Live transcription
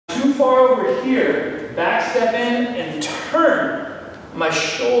over here, back step in and turn, my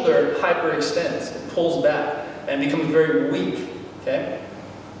shoulder hyperextends. It pulls back and becomes very weak. Okay?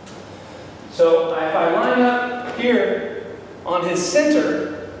 So if I line up here on his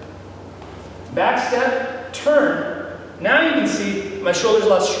center, back step, turn, now you can see my shoulder's a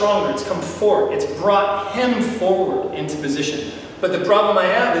lot stronger. It's come forward. It's brought him forward into position. But the problem I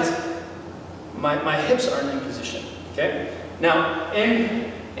have is my hips aren't in position. Okay? Now,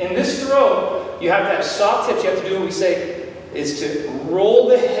 in this throw, you have to have soft hips. You have to do what we say is to roll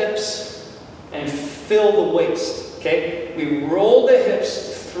the hips and fill the waist. Okay? We roll the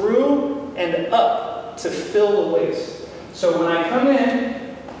hips through and up to fill the waist. So when I come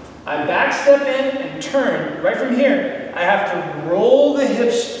in, I back step in and turn. Right from here, I have to roll the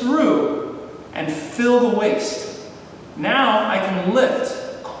hips through and fill the waist. Now I can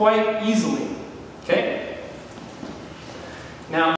lift quite easily.